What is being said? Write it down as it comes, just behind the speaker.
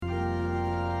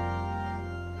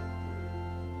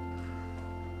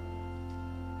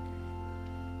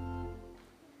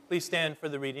Please stand for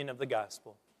the reading of the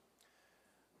Gospel.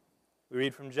 We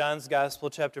read from John's Gospel,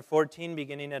 chapter 14,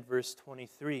 beginning at verse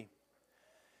 23.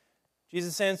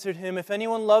 Jesus answered him, "If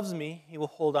anyone loves me, he will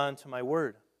hold on to my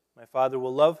word. My Father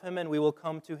will love him, and we will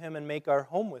come to him and make our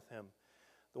home with him.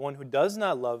 The one who does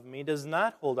not love me does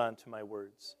not hold on to my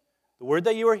words. The word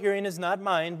that you are hearing is not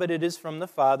mine, but it is from the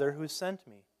Father who sent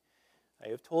me. I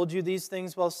have told you these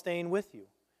things while staying with you.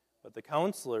 But the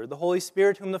Counselor, the Holy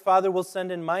Spirit, whom the Father will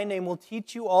send in my name, will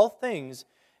teach you all things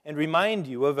and remind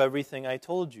you of everything I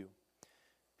told you.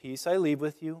 Peace I leave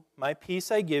with you, my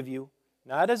peace I give you.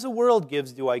 Not as the world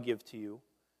gives do I give to you.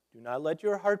 Do not let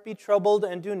your heart be troubled,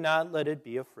 and do not let it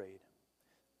be afraid."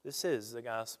 This is the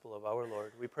gospel of our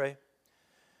Lord. We pray.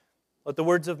 Let the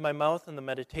words of my mouth and the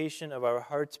meditation of our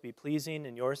hearts be pleasing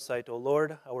in your sight, O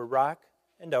Lord, our rock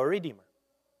and our Redeemer.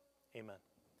 Amen.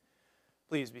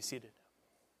 Please be seated.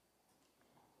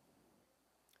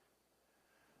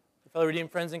 Fellow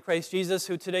redeemed friends in Christ Jesus,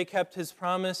 who today kept his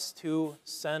promise to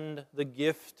send the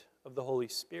gift of the Holy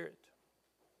Spirit.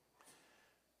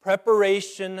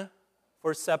 Preparation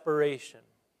for separation.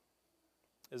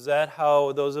 Is that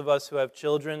how those of us who have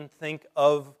children think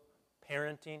of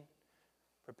parenting?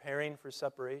 Preparing for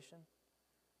separation?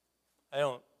 I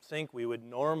don't think we would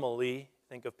normally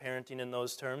think of parenting in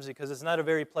those terms, because it's not a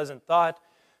very pleasant thought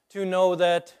to know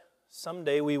that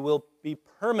someday we will be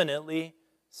permanently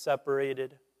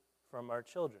separated from our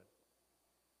children.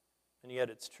 And yet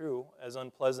it's true. As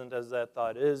unpleasant as that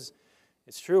thought is,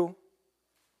 it's true.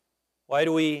 Why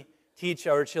do we teach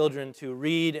our children to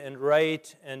read and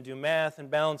write and do math and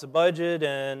balance a budget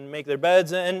and make their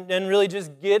beds and really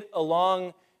just get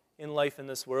along in life in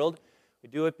this world? We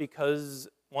do it because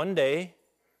one day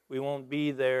we won't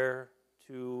be there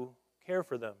to care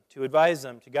for them, to advise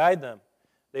them, to guide them.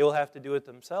 They will have to do it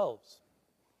themselves.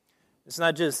 It's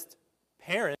not just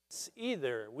parents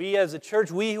either. We as a church,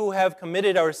 we who have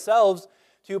committed ourselves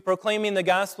to proclaiming the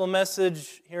gospel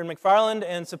message here in McFarland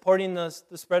and supporting the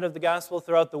spread of the gospel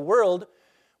throughout the world,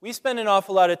 we spend an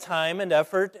awful lot of time and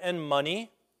effort and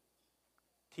money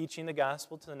teaching the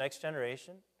gospel to the next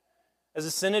generation. As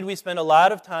a synod, we spend a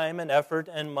lot of time and effort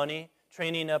and money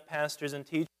training up pastors and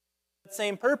teachers for the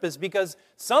same purpose, because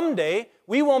someday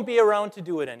we won't be around to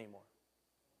do it anymore.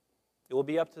 It will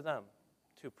be up to them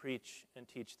to preach and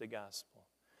teach the gospel.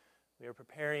 We are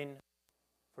preparing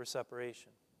for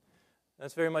separation.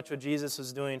 That's very much what Jesus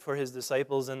was doing for his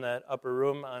disciples in that upper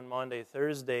room on Maundy,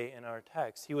 Thursday in our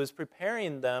text. He was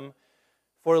preparing them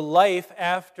for life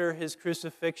after his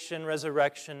crucifixion,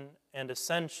 resurrection, and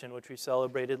ascension, which we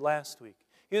celebrated last week.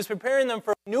 He was preparing them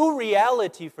for a new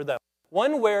reality for them,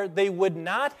 one where they would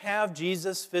not have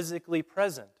Jesus physically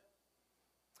present.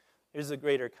 Here's the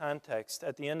greater context.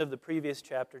 At the end of the previous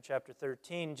chapter, chapter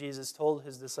 13, Jesus told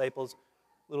his disciples,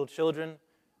 "Little children,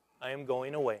 I am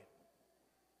going away."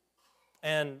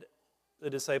 And the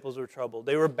disciples were troubled.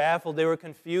 They were baffled, they were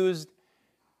confused,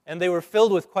 and they were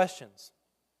filled with questions.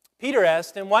 Peter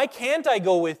asked him, "Why can't I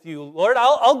go with you, Lord?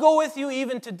 I'll go with you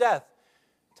even to death."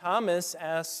 Thomas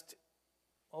asked,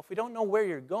 "Well, if we don't know where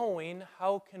you're going,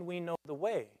 how can we know the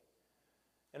way?"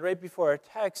 And right before our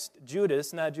text,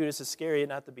 Judas, not Judas Iscariot,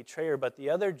 not the betrayer, but the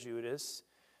other Judas,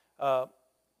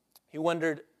 he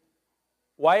wondered,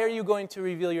 "Why are you going to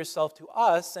reveal yourself to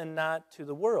us and not to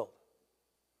the world?"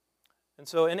 And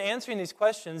so in answering these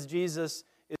questions, Jesus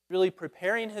is really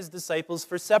preparing his disciples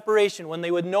for separation when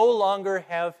they would no longer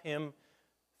have him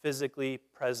physically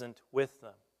present with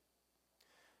them.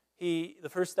 The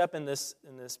first step in this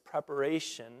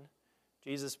preparation,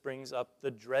 Jesus brings up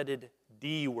the dreaded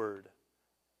D word.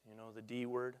 You know, the D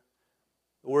word?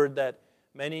 The word that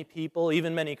many people,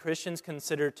 even many Christians,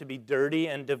 consider to be dirty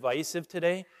and divisive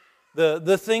today.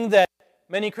 The thing that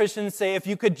many Christians say, if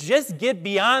you could just get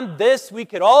beyond this, we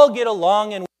could all get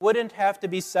along and we wouldn't have to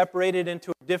be separated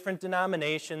into different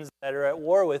denominations that are at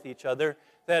war with each other.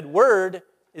 That word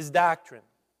is doctrine.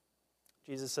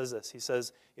 Jesus says this. He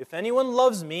says, "If anyone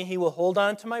loves me, he will hold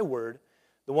on to my word.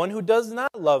 The one who does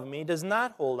not love me does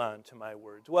not hold on to my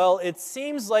words." Well, it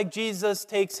seems like Jesus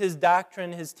takes his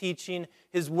doctrine, his teaching,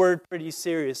 his word pretty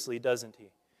seriously, doesn't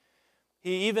he?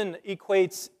 He even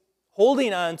equates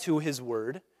holding on to his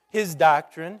word, his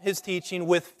doctrine, his teaching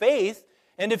with faith.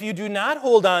 And if you do not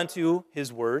hold on to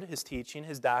his word, his teaching,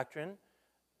 his doctrine,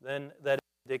 then that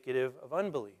is indicative of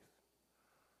unbelief.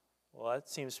 Well, that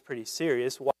seems pretty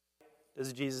serious. Why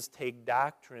does Jesus take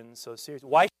doctrine so seriously?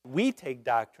 Why should we take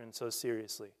doctrine so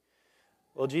seriously?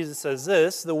 Well, Jesus says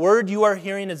this, "The word you are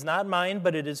hearing is not mine,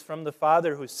 but it is from the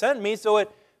Father who sent me." So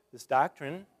this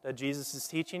doctrine that Jesus is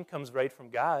teaching comes right from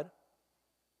God.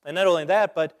 And not only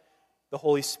that, but the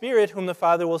Holy Spirit, whom the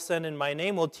Father will send in my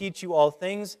name, will teach you all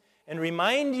things and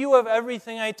remind you of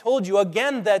everything I told you.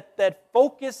 Again, that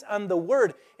focus on the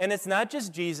Word. And it's not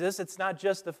just Jesus, it's not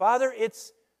just the Father,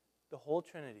 it's the whole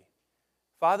Trinity.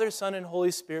 Father, Son, and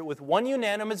Holy Spirit with one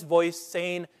unanimous voice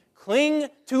saying, cling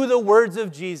to the words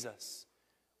of Jesus,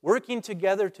 working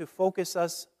together to focus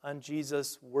us on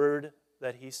Jesus' word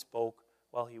that he spoke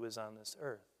while he was on this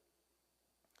earth.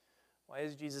 Why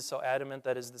is Jesus so adamant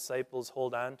that his disciples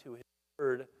hold on to his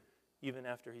word even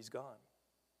after he's gone?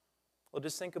 Well,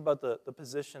 just think about the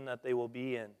position that they will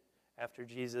be in after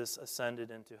Jesus ascended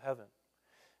into heaven.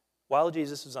 While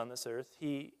Jesus was on this earth,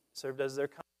 he served as their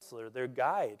counselor, their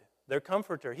guide, their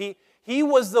comforter. He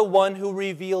was the one who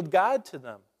revealed God to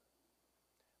them.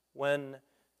 When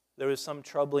there was some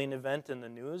troubling event in the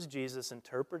news, Jesus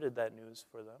interpreted that news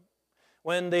for them.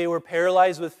 When they were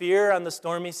paralyzed with fear on the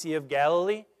stormy Sea of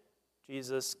Galilee,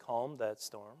 Jesus calmed that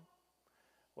storm.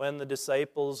 When the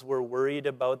disciples were worried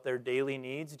about their daily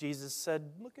needs, Jesus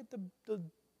said, look at the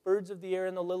birds of the air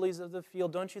and the lilies of the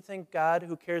field. Don't you think God,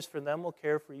 who cares for them, will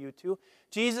care for you too?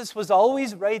 Jesus was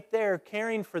always right there,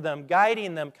 caring for them,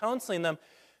 guiding them, counseling them.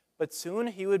 But soon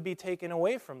he would be taken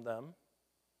away from them,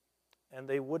 and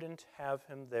they wouldn't have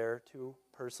him there to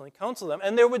personally counsel them.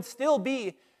 And there would still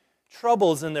be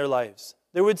troubles in their lives.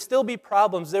 There would still be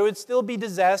problems. There would still be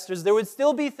disasters. There would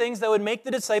still be things that would make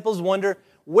the disciples wonder,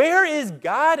 where is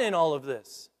God in all of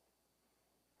this?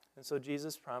 And so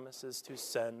Jesus promises to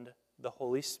send the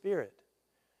Holy Spirit.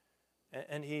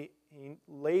 And he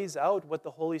lays out what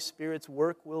the Holy Spirit's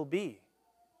work will be.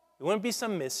 It wouldn't be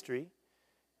some mystery.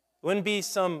 It wouldn't be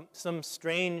some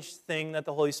strange thing that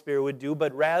the Holy Spirit would do,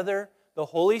 but rather the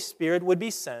Holy Spirit would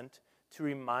be sent to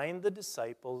remind the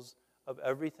disciples of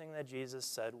everything that Jesus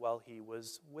said while he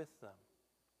was with them.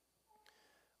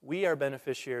 We are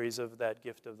beneficiaries of that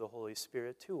gift of the Holy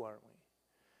Spirit too, aren't we?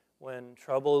 When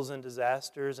troubles and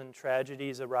disasters and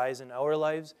tragedies arise in our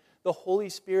lives, the Holy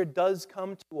Spirit does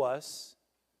come to us.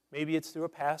 Maybe it's through a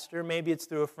pastor, maybe it's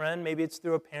through a friend, maybe it's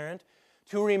through a parent,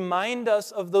 to remind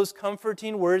us of those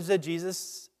comforting words that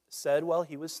Jesus said while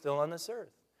he was still on this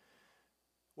earth.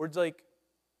 Words like,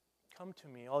 come to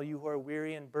me, all you who are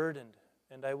weary and burdened,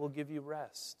 and I will give you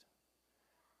rest.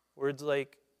 Words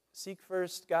like, seek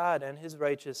first God and his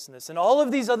righteousness. And all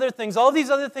these other things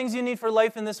you need for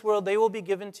life in this world, they will be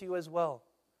given to you as well.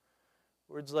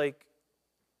 Words like,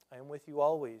 I am with you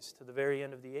always to the very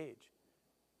end of the age.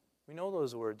 We know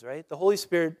those words, right? The Holy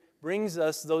Spirit brings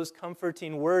us those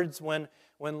comforting words when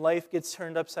life gets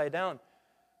turned upside down.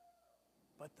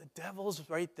 But the devil's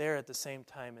right there at the same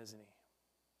time, isn't he?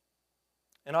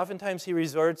 And oftentimes he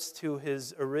resorts to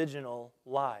his original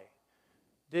lie.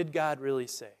 Did God really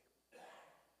say?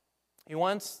 He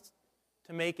wants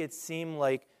to make it seem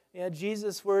like, yeah,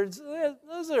 Jesus' words,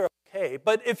 those are okay.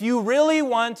 But if you really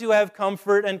want to have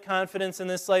comfort and confidence in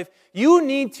this life, you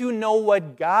need to know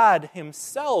what God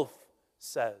himself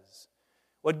says.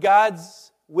 What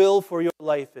God's will for your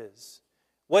life is.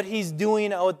 What he's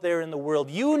doing out there in the world.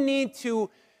 You need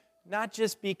to not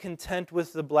just be content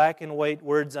with the black and white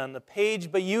words on the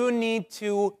page, but you need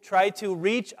to try to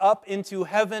reach up into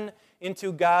heaven,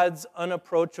 into God's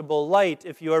unapproachable light,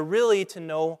 if you are really to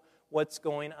know what's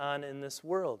going on in this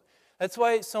world. That's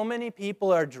why so many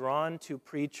people are drawn to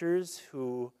preachers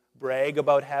who brag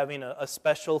about having a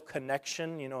special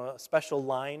connection, a special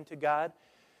line to God.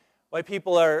 Why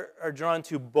people are drawn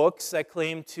to books that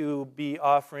claim to be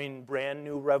offering brand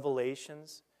new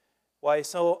revelations. Why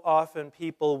so often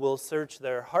people will search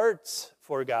their hearts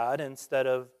for God instead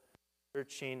of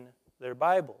searching their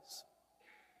Bibles.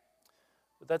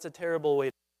 But that's a terrible way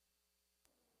to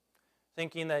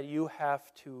thinking that you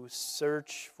have to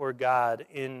search for God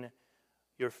in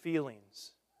your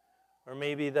feelings. Or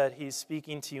maybe that he's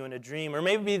speaking to you in a dream. Or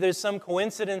maybe there's some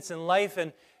coincidence in life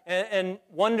and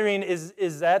wondering,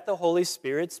 is that the Holy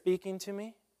Spirit speaking to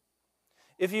me?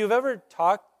 If you've ever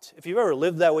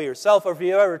lived that way yourself, or if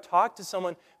you've ever talked to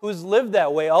someone who's lived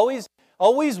that way, always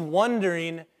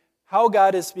wondering how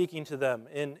God is speaking to them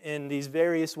in these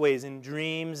various ways, in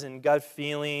dreams, in gut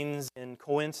feelings, in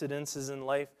coincidences in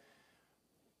life,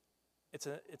 it's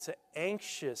an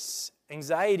anxious,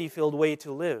 anxiety-filled way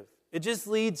to live. It just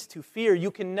leads to fear.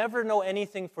 You can never know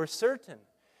anything for certain.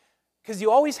 Because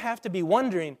you always have to be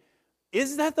wondering,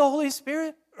 is that the Holy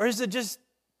Spirit? Or is it just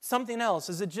something else?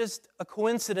 Is it just a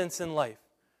coincidence in life?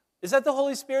 Is that the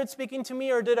Holy Spirit speaking to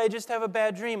me, or did I just have a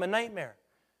bad dream, a nightmare?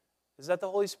 Is that the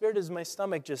Holy Spirit? Is my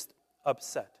stomach just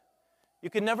upset? You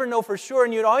can never know for sure,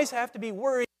 and you'd always have to be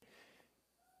worried,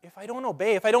 if I don't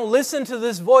obey, if I don't listen to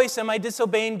this voice, am I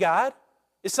disobeying God?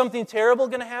 Is something terrible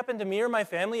going to happen to me or my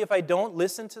family if I don't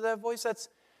listen to that voice? That's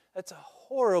a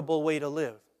horrible way to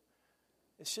live.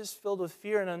 It's just filled with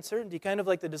fear and uncertainty, kind of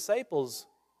like the disciples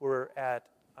were at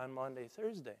on Maundy,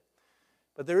 Thursday.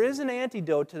 But there is an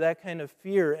antidote to that kind of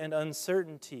fear and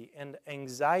uncertainty and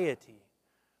anxiety.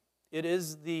 It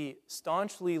is the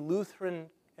staunchly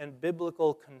Lutheran and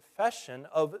biblical confession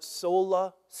of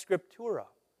sola scriptura.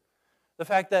 The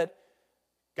fact that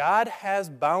God has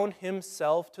bound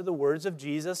himself to the words of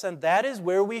Jesus, and that is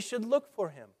where we should look for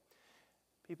him.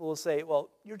 People will say, well,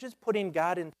 you're just putting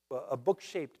God into a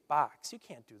book-shaped box. You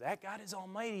can't do that. God is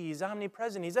almighty. He's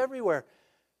omnipresent. He's everywhere.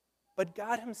 But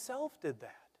God himself did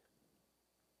that.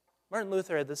 Martin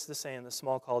Luther had this to say in the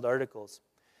Small-Called Articles.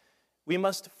 We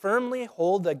must firmly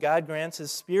hold that God grants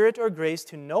his Spirit or grace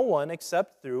to no one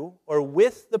except through or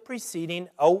with the preceding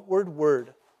outward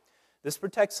word. This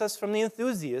protects us from the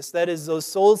enthusiasts, that is, those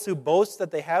souls who boast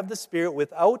that they have the Spirit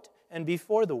without and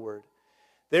before the word.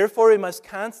 Therefore, we must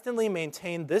constantly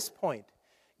maintain this point.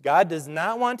 God does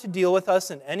not want to deal with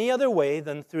us in any other way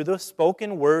than through the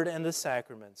spoken word and the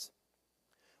sacraments.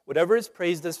 Whatever is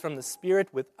praised as from the Spirit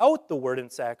without the word and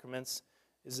sacraments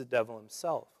is the devil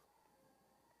himself.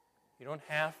 You don't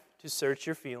have to search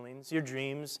your feelings, your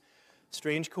dreams,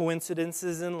 strange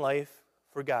coincidences in life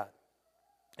for God.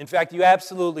 In fact, you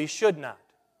absolutely should not.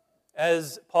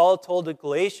 As Paul told the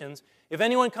Galatians, if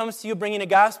anyone comes to you bringing a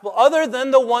gospel other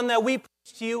than the one that we preach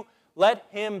to you, let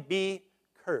him be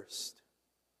cursed.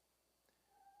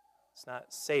 It's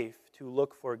not safe to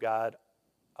look for God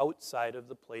outside of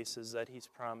the places that he's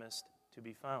promised to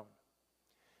be found.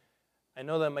 I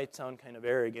know that might sound kind of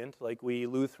arrogant, like we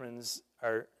Lutherans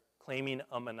are claiming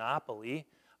a monopoly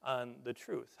on the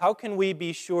truth. How can we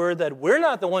be sure that we're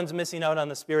not the ones missing out on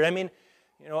the Spirit? I mean,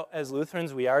 as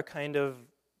Lutherans, we are kind of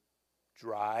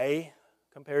dry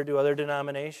compared to other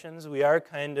denominations. We are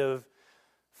kind of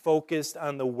focused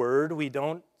on the Word. We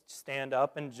don't stand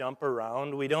up and jump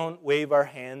around. We don't wave our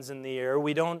hands in the air.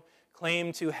 We don't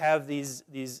claim to have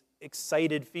these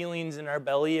excited feelings in our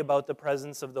belly about the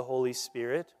presence of the Holy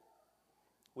Spirit.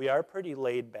 We are pretty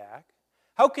laid back.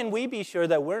 How can we be sure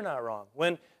that we're not wrong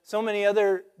when so many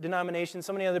other denominations,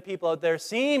 so many other people out there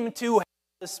seem to have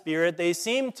the Spirit, they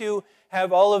seem to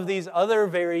have all of these other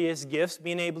various gifts,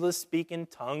 being able to speak in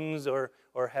tongues or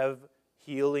have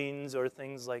healings or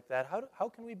things like that? How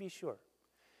can we be sure?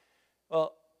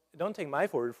 Well, don't take my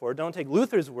word for it. Don't take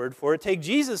Luther's word for it. Take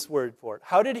Jesus' word for it.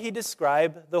 How did he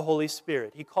describe the Holy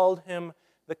Spirit? He called him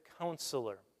the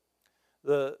Counselor.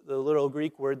 The little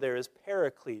Greek word there is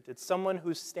paraclete. It's someone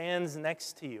who stands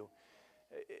next to you.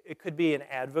 It could be an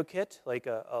advocate, like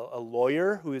a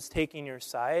lawyer who is taking your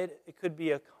side. It could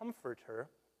be a comforter.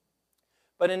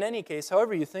 But in any case,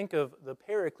 however you think of the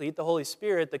paraclete, the Holy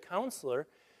Spirit, the Counselor,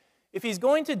 if he's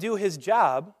going to do his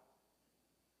job,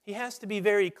 he has to be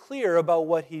very clear about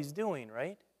what he's doing,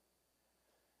 right?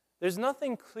 There's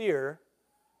nothing clear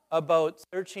about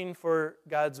searching for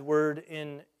God's word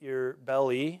in your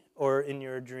belly or in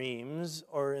your dreams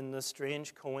or in the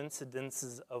strange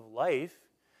coincidences of life.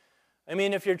 I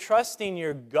mean, if you're trusting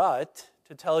your gut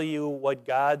to tell you what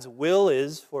God's will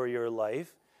is for your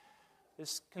life,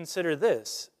 just consider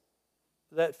this.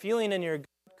 That feeling in your gut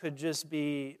could just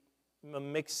be a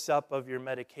mix-up of your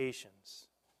medications.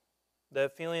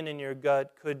 That feeling in your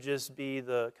gut could just be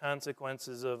the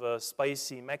consequences of a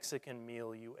spicy Mexican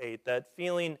meal you ate. That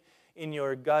feeling in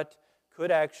your gut could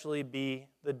actually be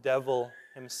the devil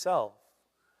himself.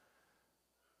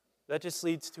 That just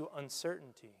leads to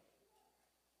uncertainty.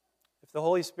 If the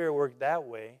Holy Spirit worked that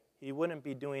way, he wouldn't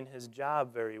be doing his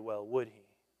job very well, would he?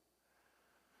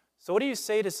 So what do you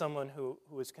say to someone who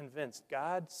is convinced,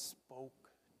 God spoke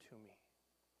to me?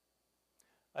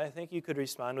 I think you could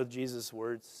respond with Jesus'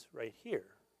 words right here.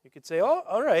 You could say, oh,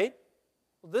 all right.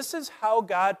 Well, this is how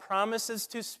God promises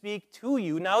to speak to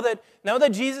you. Now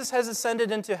that Jesus has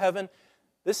ascended into heaven,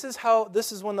 this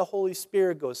is when the Holy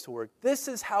Spirit goes to work. This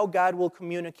is how God will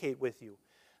communicate with you.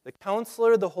 The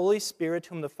Counselor, the Holy Spirit,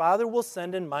 whom the Father will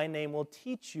send in my name, will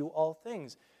teach you all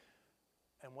things.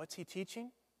 And what's he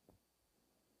teaching?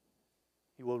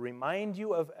 He will remind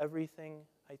you of everything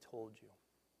I told you.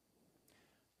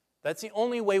 That's the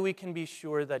only way we can be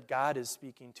sure that God is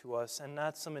speaking to us and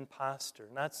not some imposter,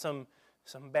 not some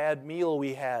bad meal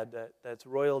we had that's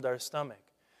roiled our stomach.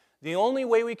 The only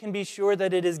way we can be sure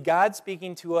that it is God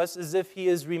speaking to us is if he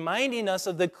is reminding us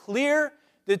of the clear,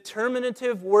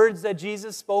 determinative words that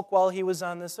Jesus spoke while he was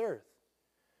on this earth.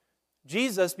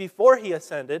 Jesus, before he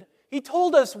ascended, he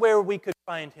told us where we could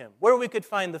find him, where we could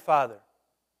find the Father.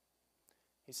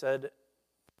 He said,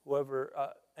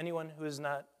 anyone who is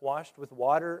not washed with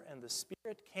water and the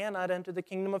Spirit cannot enter the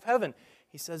kingdom of heaven.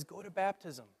 He says, go to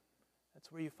baptism.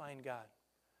 That's where you find God.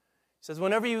 He says,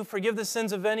 whenever you forgive the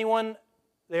sins of anyone,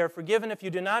 they are forgiven. If you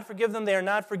do not forgive them, they are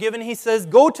not forgiven. He says,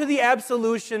 go to the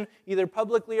absolution, either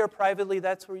publicly or privately.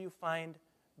 That's where you find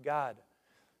God.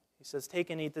 He says, take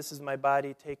and eat, this is my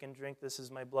body. Take and drink, this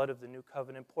is my blood of the new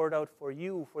covenant, poured out for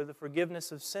you for the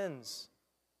forgiveness of sins.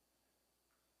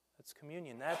 That's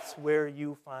communion. That's where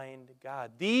you find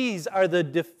God. These are the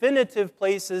definitive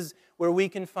places where we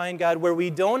can find God, where we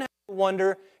don't have to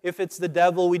wonder if it's the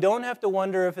devil. We don't have to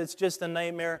wonder if it's just a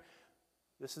nightmare.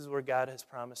 This is where God has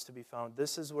promised to be found.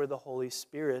 This is where the Holy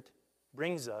Spirit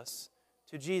brings us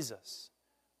to Jesus.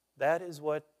 That is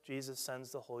what Jesus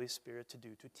sends the Holy Spirit to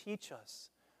do, to teach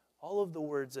us all of the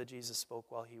words that Jesus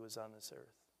spoke while he was on this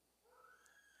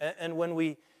earth. And when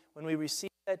we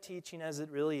receive that teaching as it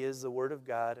really is, the Word of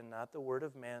God and not the Word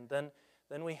of man,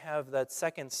 then we have that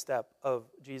second step of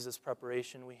Jesus'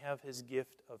 preparation. We have his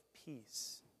gift of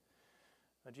peace.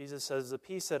 Now, Jesus says, the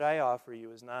peace that I offer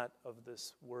you is not of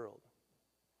this world.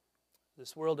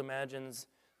 This world imagines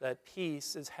that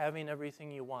peace is having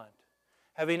everything you want,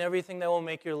 having everything that will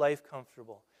make your life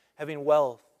comfortable, having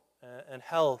wealth and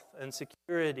health and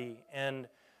security and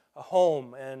a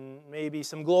home and maybe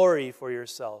some glory for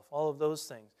yourself, all of those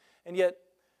things. And yet,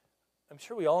 I'm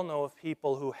sure we all know of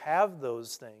people who have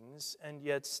those things and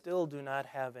yet still do not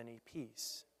have any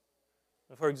peace.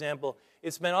 For example,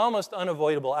 it's been almost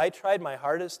unavoidable. I tried my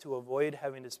hardest to avoid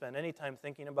having to spend any time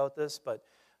thinking about this, but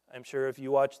I'm sure if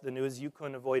you watched the news, you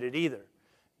couldn't avoid it either.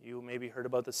 You maybe heard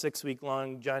about the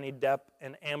 6-week-long Johnny Depp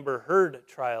and Amber Heard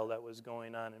trial that was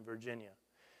going on in Virginia.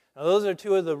 Now, those are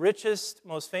two of the richest,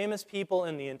 most famous people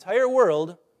in the entire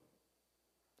world.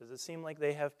 Does it seem like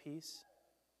they have peace?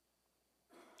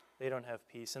 They don't have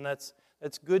peace, and that's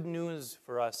good news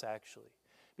for us, actually.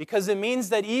 Because it means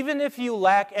that even if you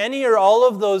lack any or all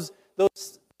of those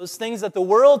things that the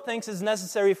world thinks is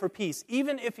necessary for peace,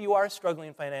 even if you are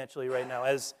struggling financially right now,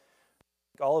 as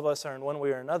all of us are in one way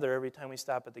or another every time we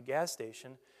stop at the gas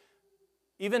station,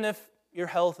 even if your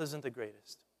health isn't the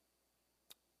greatest,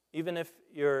 even if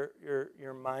your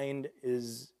mind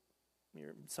is,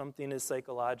 something is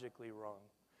psychologically wrong,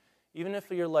 even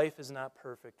if your life is not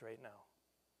perfect right now,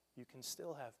 you can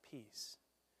still have peace.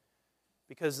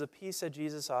 Because the peace that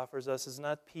Jesus offers us is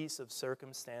not peace of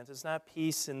circumstance. It's not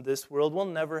peace in this world. We'll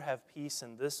never have peace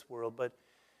in this world, but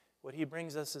what he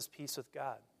brings us is peace with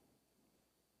God.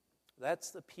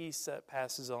 That's the peace that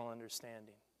passes all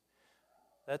understanding.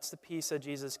 That's the peace that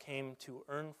Jesus came to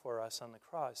earn for us on the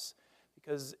cross.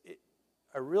 Because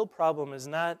our real problem is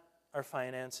not our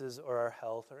finances or our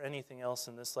health or anything else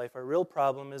in this life. Our real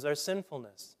problem is our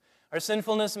sinfulness. Our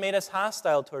sinfulness made us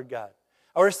hostile toward God.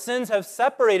 Our sins have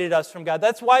separated us from God.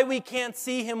 That's why we can't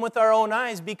see him with our own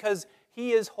eyes, because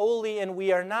he is holy and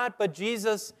we are not. But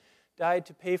Jesus died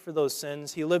to pay for those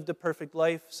sins. He lived a perfect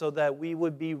life so that we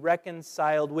would be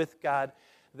reconciled with God.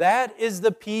 That is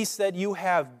the peace that you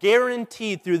have,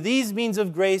 guaranteed through these means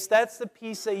of grace. That's the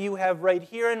peace that you have right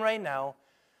here and right now,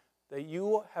 that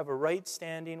you have a right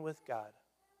standing with God.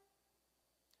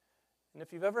 And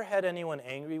if you've ever had anyone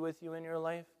angry with you in your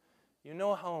life, you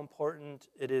know how important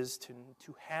it is to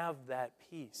have that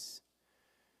peace.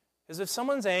 Because if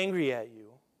someone's angry at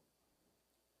you,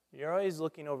 you're always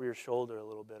looking over your shoulder a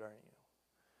little bit, aren't you?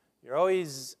 You're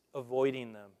always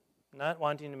avoiding them, not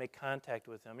wanting to make contact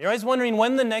with them. You're always wondering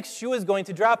when the next shoe is going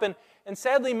to drop. And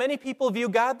sadly, many people view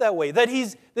God that way, that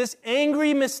he's this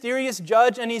angry, mysterious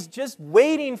judge, and he's just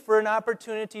waiting for an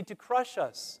opportunity to crush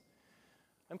us.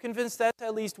 I'm convinced that's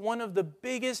at least one of the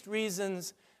biggest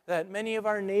reasons that many of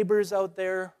our neighbors out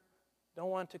there don't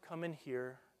want to come in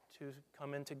here to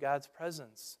come into God's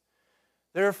presence.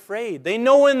 They're afraid. They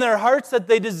know in their hearts that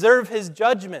they deserve his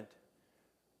judgment.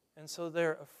 And so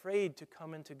they're afraid to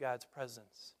come into God's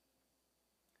presence.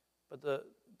 But the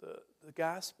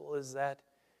gospel is that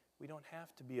we don't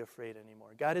have to be afraid anymore.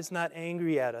 God is not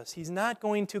angry at us. He's not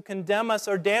going to condemn us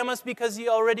or damn us because he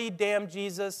already damned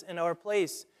Jesus in our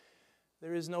place.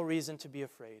 There is no reason to be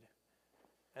afraid.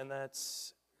 And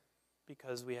that's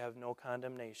because we have no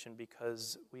condemnation,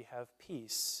 because we have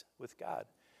peace with God.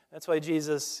 That's why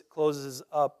Jesus closes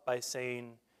up by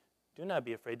saying, do not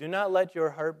be afraid. Do not let your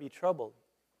heart be troubled.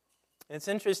 And it's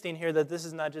interesting here that this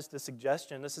is not just a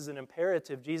suggestion. This is an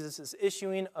imperative. Jesus is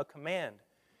issuing a command.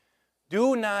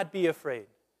 Do not be afraid.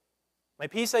 My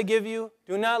peace I give you.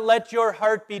 Do not let your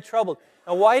heart be troubled.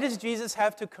 Now, why does Jesus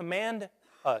have to command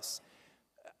us?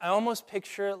 I almost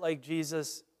picture it like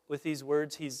Jesus, with these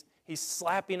words, he's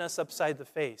slapping us upside the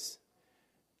face.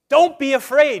 Don't be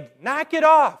afraid. Knock it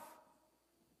off.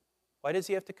 Why does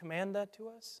he have to command that to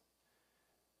us?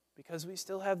 Because we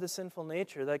still have the sinful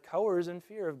nature that cowers in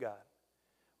fear of God.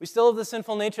 We still have the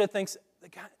sinful nature that thinks,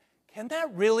 can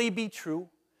that really be true?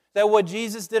 That what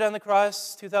Jesus did on the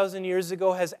cross 2,000 years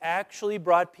ago has actually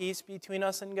brought peace between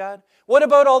us and God? What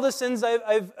about all the sins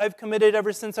I've committed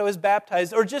ever since I was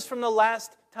baptized, or just from the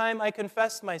last time I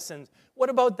confessed my sins? What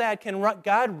about that? Can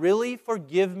God really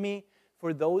forgive me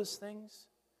for those things?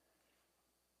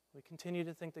 We continue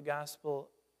to think the gospel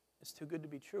is too good to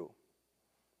be true.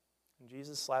 And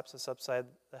Jesus slaps us upside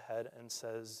the head and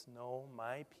says, no,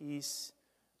 my peace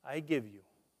I give you.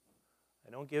 I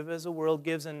don't give as the world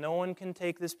gives, and no one can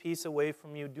take this peace away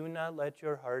from you. Do not let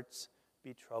your hearts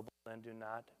be troubled, and do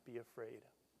not be afraid.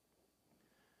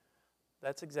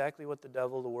 That's exactly what the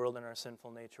devil, the world, and our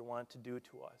sinful nature want to do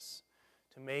to us,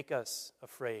 to make us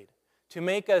afraid, to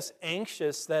make us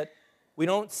anxious that we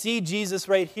don't see Jesus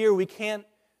right here. We can't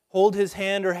hold his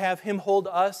hand or have him hold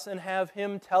us and have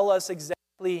him tell us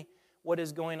exactly what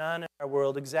is going on in our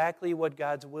world, exactly what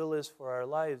God's will is for our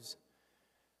lives.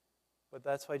 But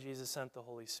that's why Jesus sent the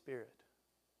Holy Spirit.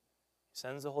 He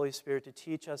sends the Holy Spirit to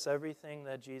teach us everything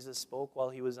that Jesus spoke while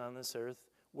he was on this earth,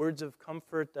 words of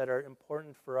comfort that are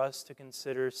important for us to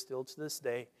consider still to this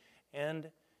day, and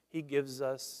he gives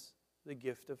us the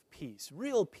gift of peace,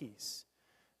 real peace,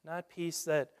 not peace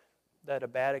that a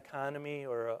bad economy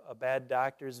or a bad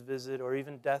doctor's visit or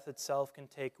even death itself can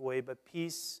take away, but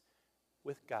peace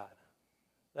with God.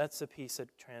 That's the peace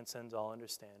that transcends all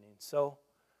understanding. So,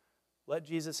 let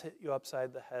Jesus hit you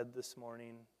upside the head this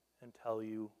morning and tell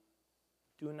you,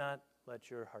 do not let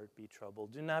your heart be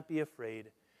troubled. Do not be afraid.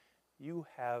 You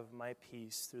have my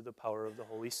peace through the power of the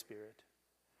Holy Spirit.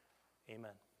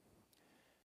 Amen.